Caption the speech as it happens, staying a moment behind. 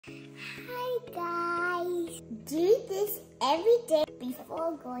Hi guys! Do this every day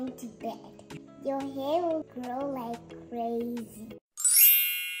before going to bed. Your hair will grow like crazy.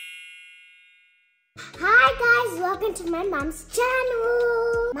 Hi guys! Welcome to my mom's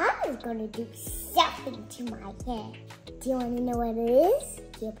channel. Mom is going to do something to my hair. Do you want to know what it is?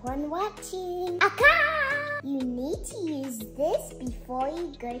 Keep on watching. You need to use this before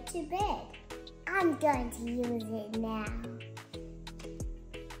you go to bed. I'm going to use it now.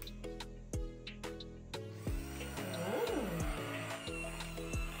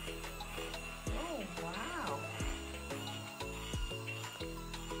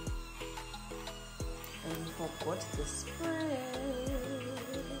 And forgot the spray.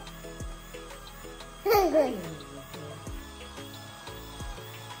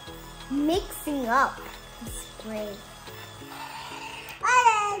 Mixing up the spray.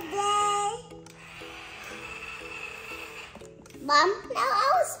 Mom, now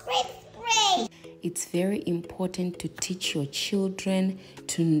I'll spray. It's very important to teach your children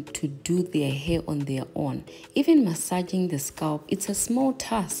to do their hair on their own. Even massaging the scalp, it's a small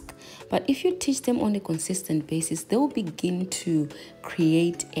task. But if you teach them on a consistent basis, they will begin to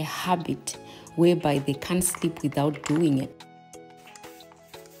create a habit whereby they can't sleep without doing it.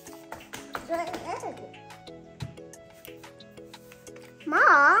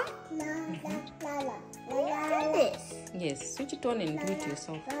 Mom, do this. Yes, switch it on and do it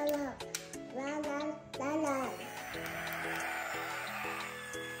yourself.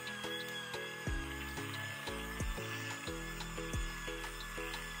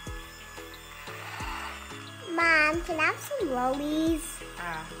 Mom, can I have some rollies?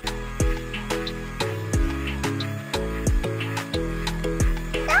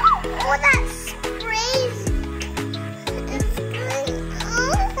 No, that sprays. It's going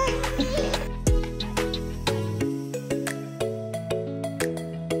on me.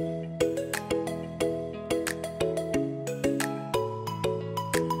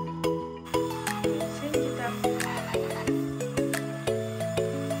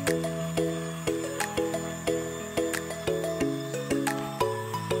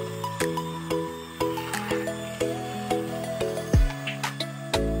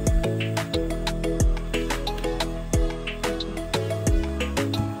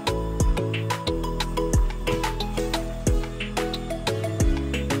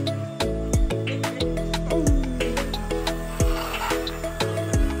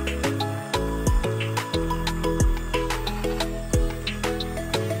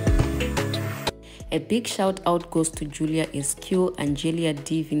 A big shout out goes to Julia SQ, Angelia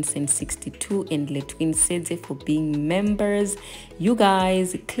D. Vincent 62 and Letwin Sedze for being members. You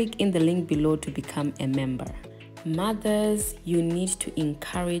guys, click in the link below to become a member. Mothers, you need to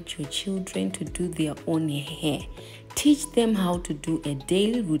encourage your children to do their own hair. Teach them how to do a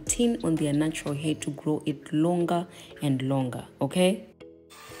daily routine on their natural hair to grow it longer and longer, okay?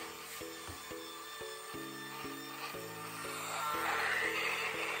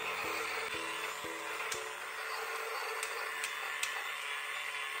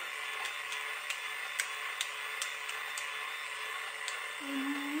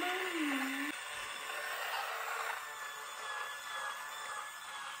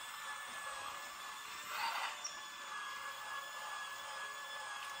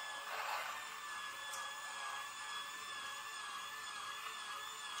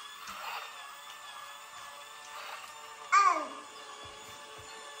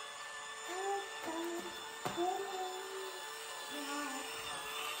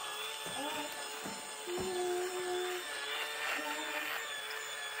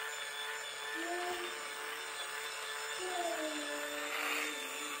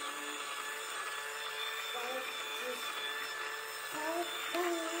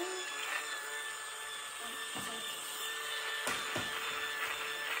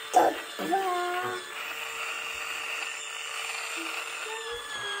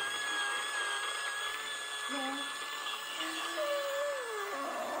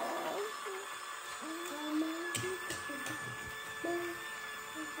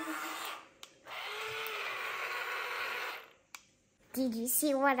 Did you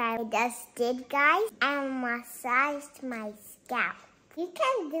see what I just did, guys? I massaged my scalp. You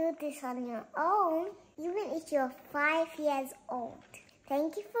can do this on your own, even if you're 5 years old.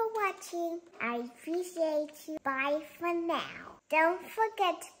 Thank you for watching. I appreciate you. Bye for now. Don't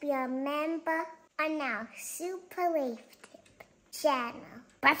forget to be a member on our Superlative channel.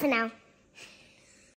 Bye for now.